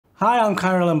Hi, I'm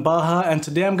Kyril Mbaha, and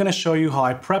today I'm going to show you how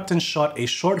I prepped and shot a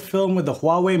short film with the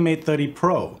HUAWEI Mate 30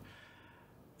 Pro,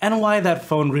 and why that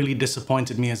phone really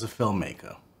disappointed me as a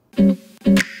filmmaker.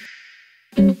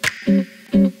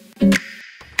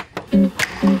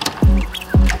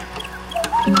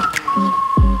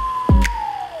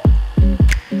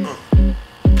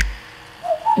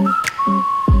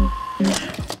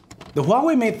 The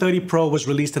HUAWEI Mate 30 Pro was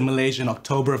released in Malaysia in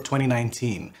October of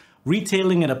 2019,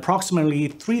 retailing at approximately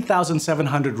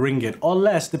 3,700 ringgit or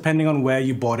less depending on where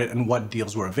you bought it and what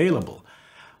deals were available,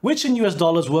 which in US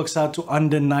dollars works out to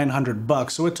under 900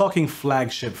 bucks, so we're talking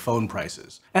flagship phone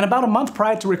prices. And about a month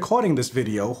prior to recording this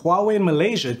video, Huawei in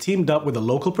Malaysia teamed up with a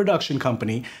local production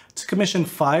company to commission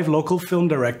 5 local film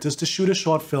directors to shoot a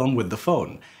short film with the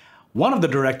phone. One of the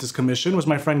directors commissioned was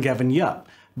my friend Gavin Yap,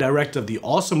 director of the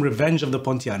awesome Revenge of the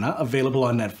Pontianak, available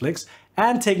on Netflix,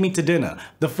 and Take Me to Dinner,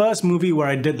 the first movie where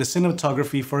I did the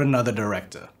cinematography for another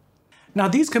director. Now,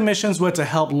 these commissions were to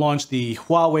help launch the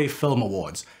Huawei Film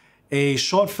Awards, a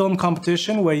short film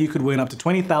competition where you could win up to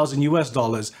 20,000 US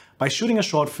dollars by shooting a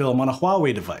short film on a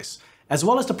Huawei device, as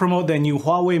well as to promote their new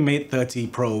HUAWEI Mate 30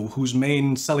 Pro, whose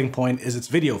main selling point is its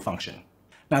video function.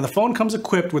 Now, the phone comes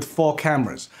equipped with 4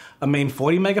 cameras, a main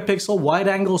 40 megapixel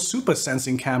wide-angle super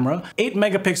sensing camera, 8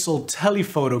 megapixel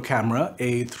telephoto camera,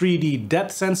 a 3D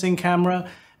depth sensing camera,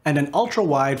 and an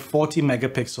ultra-wide 40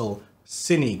 megapixel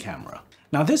cine camera.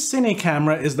 Now, this cine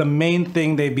camera is the main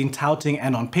thing they've been touting,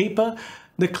 and on paper,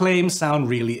 the claims sound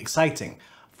really exciting.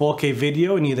 4K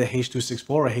video in either H.264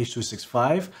 or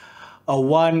H.265, a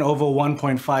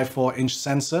 1/1.54 inch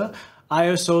sensor,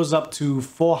 ISOs up to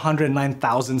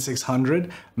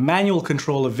 409,600, manual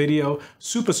control of video,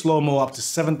 super slow-mo up to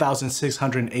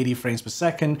 7,680 frames per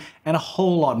second, and a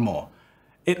whole lot more.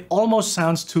 It almost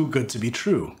sounds too good to be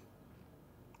true.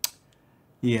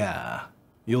 Yeah,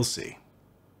 you'll see.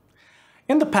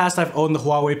 In the past, I've owned the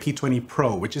Huawei P20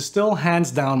 Pro, which is still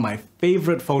hands down my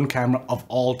favorite phone camera of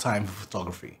all time for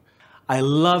photography. I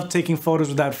love taking photos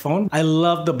with that phone. I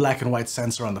love the black and white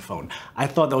sensor on the phone. I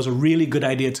thought that was a really good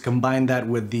idea to combine that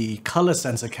with the color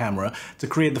sensor camera to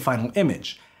create the final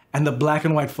image. And the black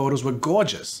and white photos were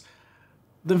gorgeous.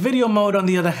 The video mode, on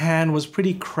the other hand, was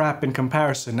pretty crap in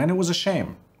comparison, and it was a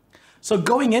shame. So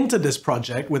going into this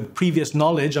project with previous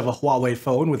knowledge of a Huawei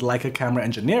phone with Leica camera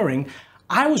engineering,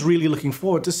 I was really looking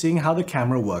forward to seeing how the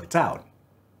camera worked out.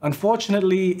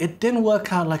 Unfortunately, it didn't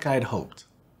work out like I had hoped.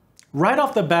 Right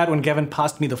off the bat, when Gavin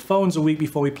passed me the phones a week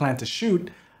before we planned to shoot,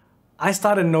 I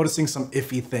started noticing some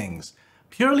iffy things.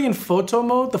 Purely in photo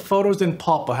mode, the photos didn't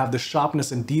pop or have the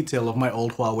sharpness and detail of my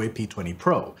old Huawei P20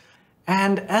 Pro.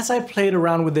 And as I played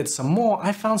around with it some more,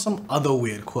 I found some other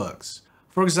weird quirks.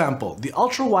 For example, the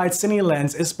ultra-wide cine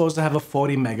lens is supposed to have a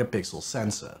 40 megapixel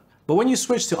sensor. But when you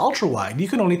switch to ultra-wide, you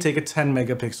can only take a 10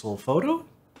 megapixel photo?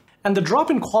 And the drop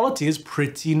in quality is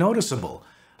pretty noticeable.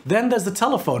 Then there's the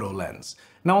telephoto lens.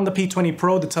 Now on the P20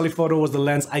 Pro, the telephoto was the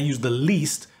lens I used the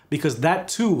least because that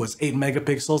too was 8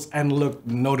 megapixels and looked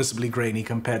noticeably grainy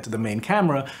compared to the main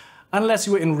camera, unless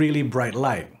you were in really bright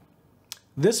light.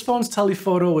 This phone's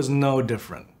telephoto was no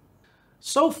different.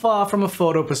 So far, from a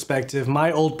photo perspective,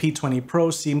 my old P20 Pro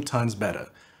seemed tons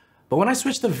better. But when I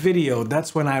switched to video,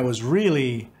 that's when I was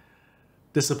really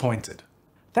disappointed.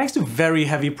 Thanks to very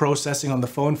heavy processing on the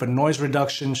phone for noise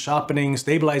reduction, sharpening,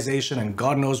 stabilization, and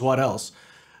God knows what else,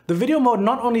 the video mode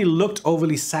not only looked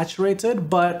overly saturated,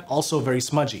 but also very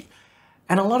smudgy.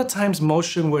 And a lot of times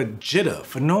motion would jitter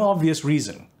for no obvious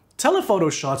reason. Telephoto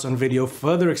shots on video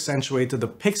further accentuated the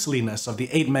pixeliness of the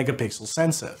 8 megapixel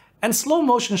sensor. And slow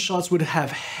motion shots would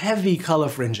have heavy color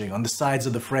fringing on the sides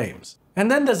of the frames. And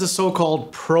then there's the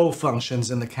so-called Pro functions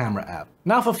in the camera app.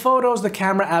 Now for photos, the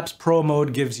camera app's Pro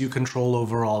mode gives you control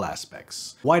over all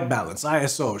aspects. White balance,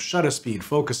 ISO, shutter speed,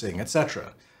 focusing,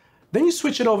 etc. Then you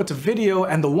switch it over to video,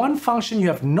 and the one function you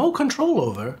have no control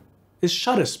over is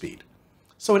shutter speed.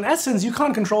 So in essence, you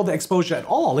can't control the exposure at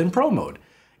all in Pro mode.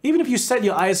 Even if you set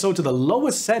your ISO to the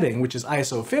lowest setting, which is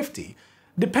ISO 50,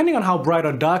 depending on how bright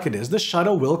or dark it is, the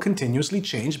shutter will continuously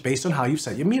change based on how you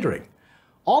set your metering.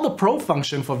 All the Pro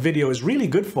function for video is really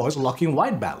good for is locking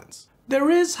white balance. There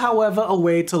is, however, a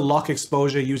way to lock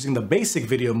exposure using the basic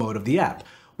video mode of the app,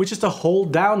 which is to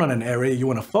hold down on an area you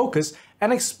want to focus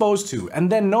and expose to, and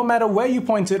then no matter where you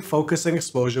point it, focus and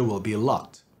exposure will be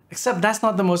locked. Except that's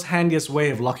not the most handiest way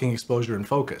of locking exposure and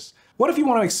focus. What if you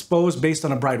want to expose based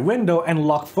on a bright window and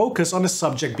lock focus on the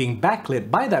subject being backlit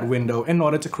by that window in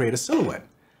order to create a silhouette?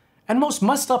 And most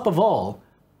messed up of all,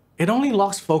 it only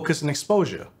locks focus and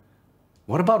exposure.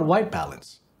 What about white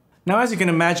balance? Now, as you can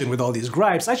imagine with all these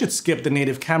gripes, I should skip the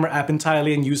native camera app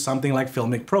entirely and use something like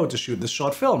Filmic Pro to shoot this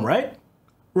short film, right?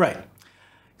 Right.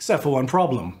 Except for one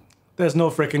problem. There's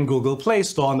no frickin' Google Play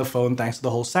Store on the phone thanks to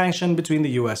the whole sanction between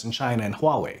the US and China and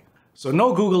Huawei. So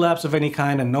no Google apps of any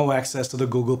kind and no access to the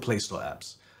Google Play Store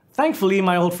apps. Thankfully,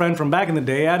 my old friend from back in the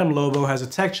day, Adam Lobo, has a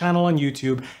tech channel on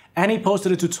YouTube, and he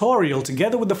posted a tutorial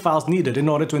together with the files needed in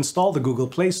order to install the Google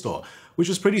Play Store, which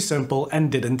was pretty simple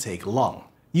and didn't take long.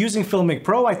 Using FeiyuTech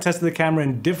Pro, I tested the camera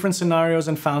in different scenarios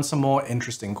and found some more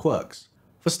interesting quirks.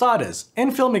 For starters, in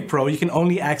FeiyuTech Pro you can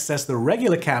only access the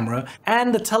regular camera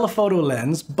and the telephoto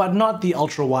lens, but not the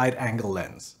ultra-wide angle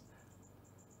lens.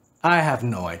 I have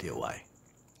no idea why.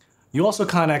 You also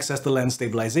can't access the lens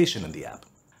stabilization in the app.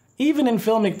 Even in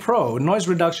FeiyuTech Pro, noise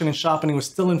reduction and sharpening was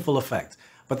still in full effect,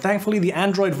 but thankfully the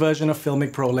Android version of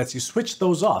FeiyuTech Pro lets you switch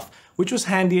those off, which was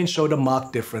handy and showed a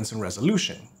marked difference in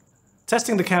resolution.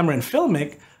 Testing the camera in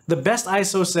FeiyuTech, the best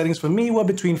ISO settings for me were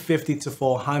between 50 to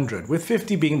 400, with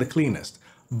 50 being the cleanest.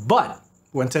 But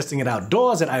when testing it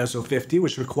outdoors at ISO 50,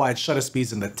 which required shutter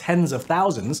speeds in the tens of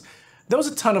thousands, there was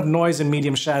a ton of noise and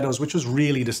medium shadows, which was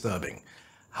really disturbing.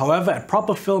 However, at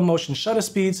proper film motion shutter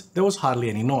speeds, there was hardly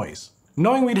any noise.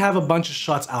 Knowing we'd have a bunch of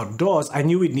shots outdoors, I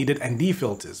knew we'd needed ND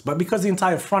filters, but because the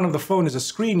entire front of the phone is a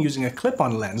screen, using a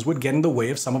clip-on lens would get in the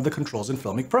way of some of the controls in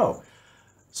FeiyuTech Pro.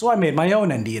 So I made my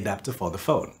own ND adapter for the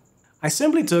phone. I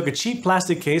simply took a cheap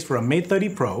plastic case for a Mate 30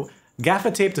 Pro,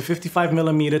 gaffer taped a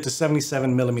 55mm to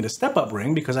 77mm step-up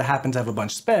ring because I happened to have a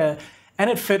bunch spare, and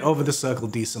it fit over the circle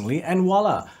decently, and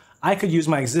voila! I could use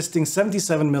my existing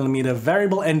 77mm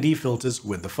variable ND filters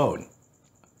with the phone.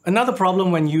 Another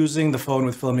problem when using the phone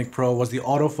with FeiyuTech Pro was the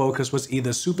autofocus was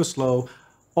either super slow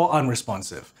or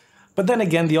unresponsive. But then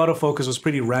again, the autofocus was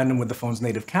pretty random with the phone's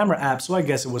native camera app, so I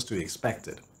guess it was to be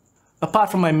expected.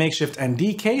 Apart from my makeshift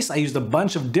ND case, I used a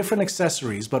bunch of different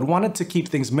accessories but wanted to keep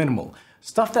things minimal,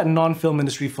 stuff that non-film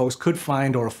industry folks could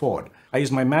find or afford. I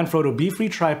used my Manfrotto BeFree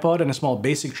tripod and a small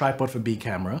basic tripod for B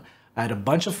camera. I had a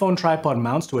bunch of phone tripod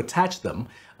mounts to attach them,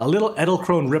 a little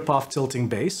Edelkrone rip-off tilting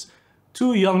base,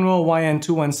 2 Yongnuo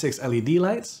YN-216 LED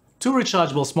lights, 2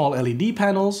 rechargeable small LED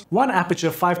panels, 1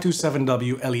 Aputure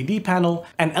 527W LED panel,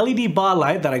 an LED bar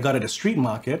light that I got at a street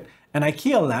market, an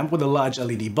IKEA lamp with a large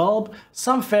LED bulb,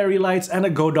 some fairy lights, and a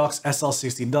Godox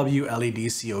SL60W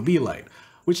LED COB light,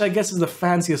 which I guess is the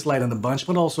fanciest light in the bunch,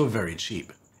 but also very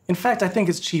cheap. In fact, I think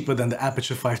it's cheaper than the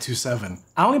Aputure 527.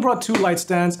 I only brought 2 light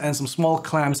stands and some small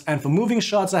clamps, and for moving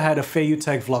shots I had a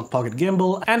FeiyuTech Vlog Pocket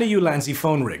Gimbal and a Ulanzi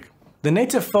phone rig. The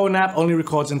native phone app only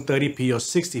records in 30p or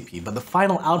 60p, but the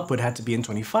final output had to be in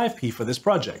 25p for this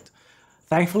project.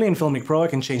 Thankfully, in FeiyuTech Pro I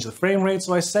can change the frame rate,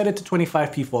 so I set it to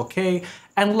 25p 4K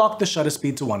and locked the shutter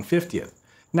speed to 1/50th.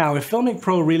 Now, if FeiyuTech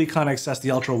Pro really can't access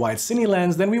the ultra-wide cine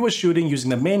lens, then we were shooting using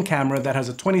the main camera that has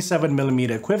a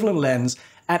 27mm equivalent lens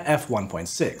at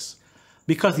f1.6.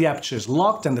 Because the aperture is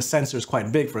locked and the sensor is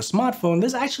quite big for a smartphone,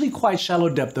 there's actually quite shallow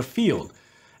depth of field,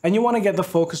 and you want to get the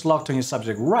focus locked on your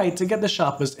subject right to get the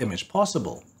sharpest image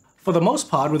possible. For the most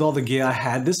part, with all the gear I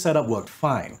had, this setup worked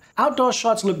fine. Outdoor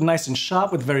shots looked nice and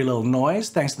sharp with very little noise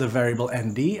thanks to the variable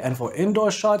ND, and for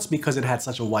indoor shots, because it had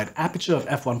such a wide aperture of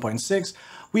f1.6,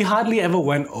 we hardly ever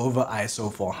went over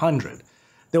ISO 400.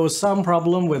 There was some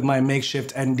problem with my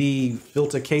makeshift ND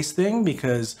filter case thing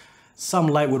because some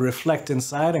light would reflect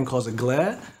inside and cause a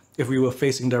glare if we were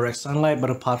facing direct sunlight, but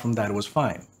apart from that it was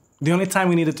fine. The only time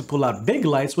we needed to pull out big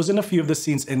lights was in a few of the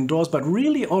scenes indoors, but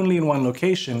really only in one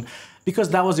location, because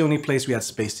that was the only place we had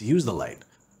space to use the light.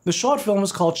 The short film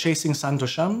was called Chasing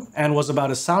Santosham and was about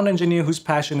a sound engineer whose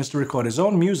passion is to record his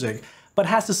own music, but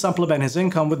has to supplement his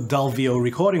income with dull VO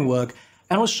recording work,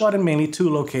 and was shot in mainly 2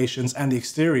 locations and the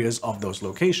exteriors of those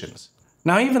locations.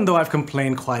 Now, even though I've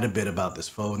complained quite a bit about this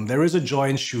phone, there is a joy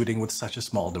in shooting with such a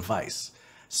small device.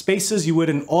 Spaces you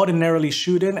wouldn't ordinarily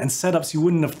shoot in and setups you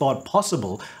wouldn't have thought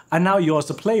possible are now yours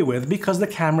to play with because the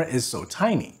camera is so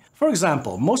tiny. For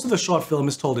example, most of the short film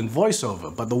is told in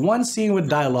voiceover, but the one scene with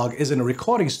dialogue is in a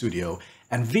recording studio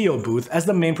and VO booth as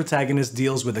the main protagonist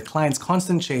deals with the client's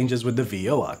constant changes with the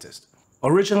VO artist.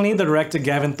 Originally, the director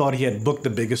Gavin thought he had booked the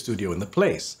biggest studio in the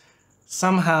place.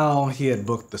 Somehow, he had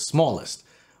booked the smallest,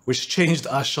 which changed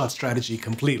our shot strategy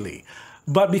completely.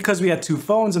 But because we had 2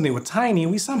 phones and they were tiny,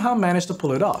 we somehow managed to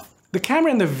pull it off. The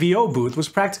camera in the VO booth was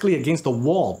practically against the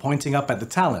wall, pointing up at the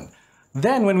talent.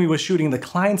 Then, when we were shooting the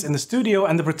clients in the studio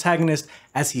and the protagonist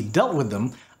as he dealt with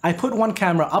them, I put one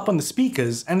camera up on the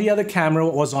speakers and the other camera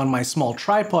was on my small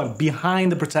tripod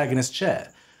behind the protagonist's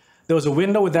chair. There was a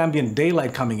window with ambient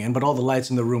daylight coming in, but all the lights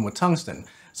in the room were tungsten.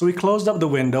 So we closed up the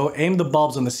window, aimed the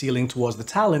bulbs on the ceiling towards the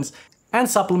talents, and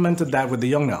supplemented that with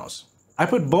the Yongnuos. I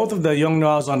put both of the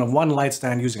Yongnuos on one light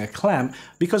stand using a clamp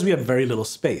because we had very little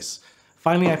space.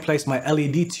 Finally, I placed my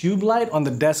LED tube light on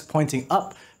the desk pointing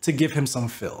up to give him some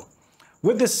fill.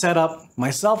 With this setup,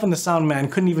 myself and the sound man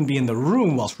couldn't even be in the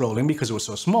room whilst rolling because it was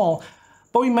so small,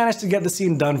 but we managed to get the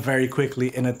scene done very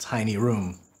quickly in a tiny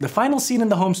room. The final scene in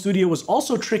the home studio was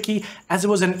also tricky as it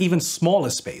was an even smaller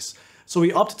space, so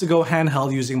we opted to go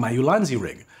handheld using my Ulanzi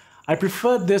rig. I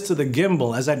preferred this to the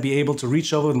gimbal as I'd be able to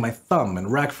reach over with my thumb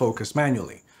and rack focus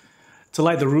manually. To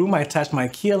light the room, I attached my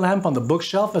Kia lamp on the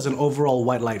bookshelf as an overall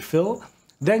white light fill,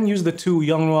 then used the two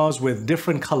Yongnuos with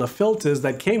different color filters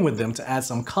that came with them to add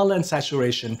some color and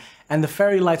saturation, and the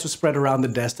fairy lights were spread around the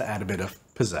desk to add a bit of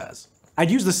pizzazz. I'd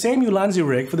used the same Ulanzi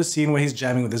rig for the scene where he's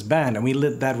jamming with his band, and we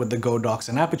lit that with the Godox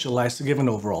and Aputure lights to give an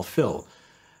overall fill.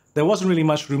 There wasn't really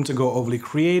much room to go overly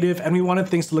creative, and we wanted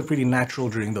things to look pretty natural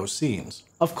during those scenes.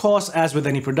 Of course, as with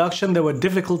any production, there were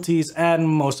difficulties, and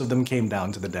most of them came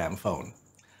down to the damn phone.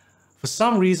 For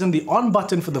some reason, the on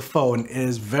button for the phone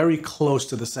is very close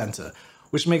to the center,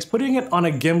 which makes putting it on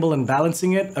a gimbal and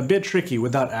balancing it a bit tricky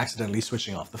without accidentally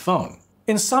switching off the phone.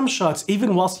 In some shots,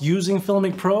 even whilst using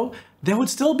FeiyuTech Pro, there would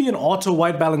still be an auto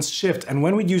white balance shift, and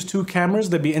when we'd use two cameras,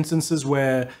 there'd be instances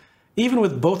where, even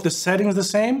with both the settings the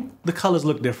same, the colors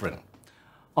look different.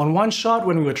 On one shot,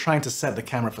 when we were trying to set the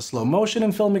camera for slow motion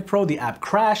in FeiyuTech Pro, the app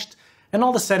crashed, and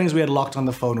all the settings we had locked on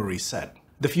the phone were reset.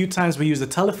 The few times we use the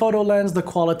telephoto lens, the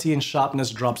quality and sharpness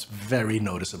drops very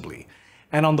noticeably.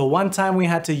 And on the one time we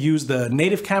had to use the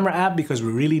native camera app because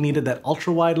we really needed that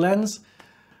ultra-wide lens,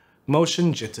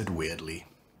 motion jittered weirdly.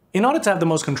 In order to have the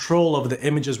most control over the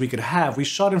images we could have, we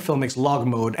shot in FeiyuTech's log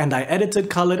mode, and I edited,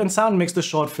 colored, and sound mixed the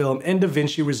short film in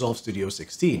DaVinci Resolve Studio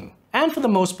 16. And for the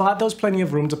most part, there was plenty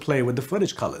of room to play with the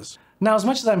footage colors. Now, as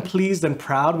much as I'm pleased and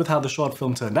proud with how the short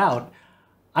film turned out,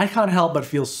 I can't help but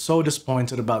feel so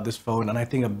disappointed about this phone, and I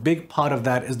think a big part of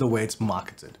that is the way it's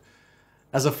marketed.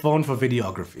 As a phone for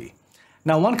videography.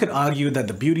 Now, one could argue that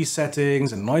the beauty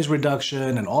settings and noise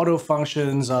reduction and auto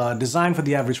functions are designed for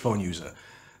the average phone user,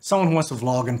 someone who wants to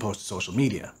vlog and post to social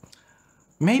media.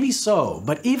 Maybe so,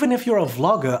 but even if you're a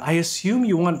vlogger, I assume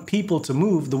you want people to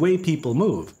move the way people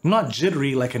move, not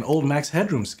jittery like an old Max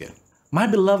Headroom skit. My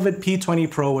beloved P20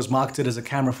 Pro was marketed as a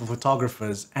camera for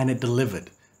photographers, and it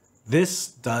delivered. This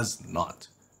does not.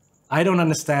 I don't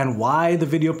understand why the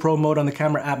Video Pro mode on the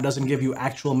camera app doesn't give you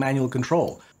actual manual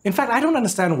control. In fact, I don't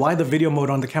understand why the video mode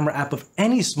on the camera app of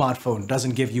any smartphone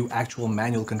doesn't give you actual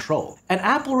manual control. An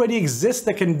app already exists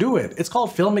that can do it. It's called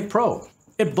FeiyuTech Pro.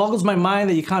 It boggles my mind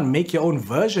that you can't make your own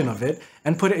version of it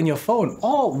and put it in your phone,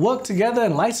 or work together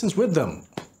and license with them.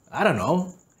 I don't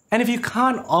know. And if you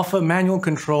can't offer manual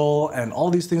control and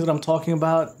all these things that I'm talking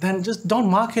about, then just don't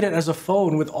market it as a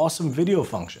phone with awesome video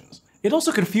functions. It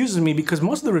also confuses me because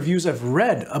most of the reviews I've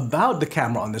read about the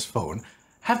camera on this phone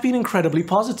have been incredibly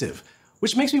positive,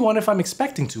 which makes me wonder if I'm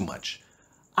expecting too much.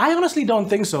 I honestly don't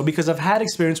think so because I've had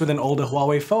experience with an older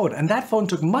Huawei phone, and that phone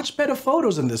took much better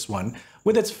photos than this one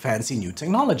with its fancy new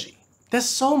technology. There's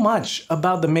so much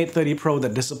about the Mate 30 Pro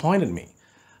that disappointed me.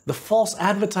 The false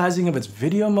advertising of its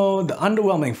video mode, the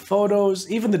underwhelming photos,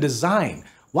 even the design.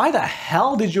 Why the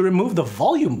hell did you remove the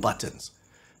volume buttons?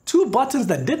 Two buttons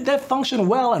that did their function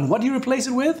well, and what do you replace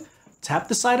it with? Tap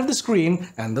the side of the screen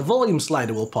and the volume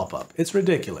slider will pop up. It's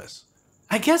ridiculous.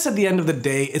 I guess at the end of the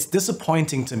day, it's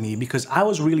disappointing to me because I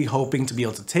was really hoping to be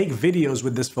able to take videos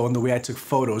with this phone the way I took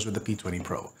photos with the P20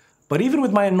 Pro. But even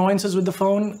with my annoyances with the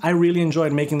phone, I really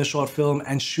enjoyed making the short film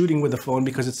and shooting with the phone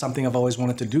because it's something I've always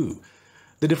wanted to do.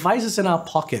 The devices in our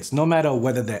pockets, no matter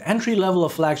whether they're entry-level or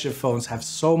flagship phones, have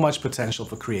so much potential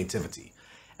for creativity.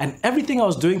 And everything I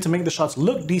was doing to make the shots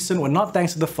look decent were not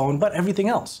thanks to the phone, but everything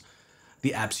else.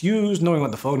 The apps used, knowing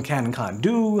what the phone can and can't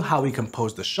do, how we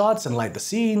compose the shots and light the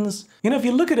scenes. You know, if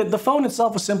you look at it, the phone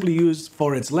itself was simply used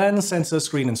for its lens, sensor,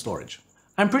 screen, and storage.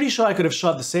 I'm pretty sure I could have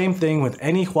shot the same thing with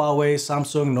any Huawei,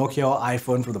 Samsung, Nokia, or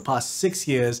iPhone for the past 6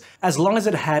 years, as long as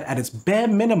it had at its bare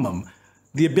minimum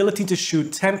the ability to shoot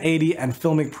 1080 and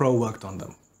FeiyuTech Pro worked on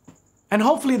them. And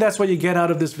hopefully that's what you get out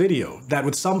of this video, that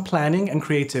with some planning and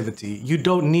creativity, you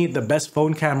don't need the best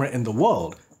phone camera in the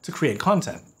world to create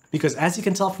content. Because as you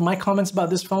can tell from my comments about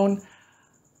this phone,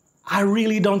 I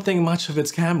really don't think much of its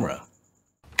camera.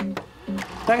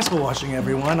 Thanks for watching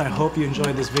everyone, I hope you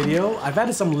enjoyed this video. I've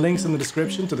added some links in the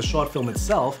description to the short film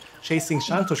itself, Chasing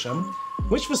Shantosham,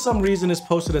 which for some reason is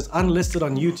posted as unlisted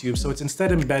on YouTube, so it's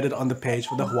instead embedded on the page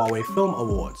for the Huawei Film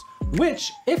Awards,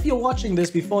 which, if you're watching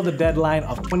this before the deadline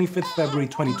of 25th February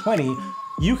 2020,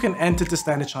 you can enter to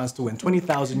stand a chance to win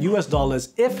 $20,000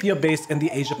 US if you're based in the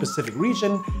Asia Pacific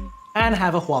region and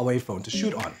have a Huawei phone to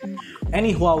shoot on.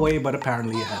 Any Huawei, but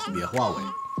apparently it has to be a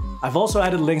Huawei. I've also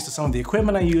added links to some of the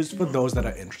equipment I used for those that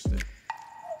are interested.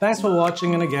 Thanks for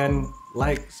watching, and again,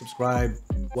 like, subscribe,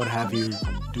 what have you,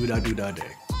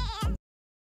 do-da-do-da-day.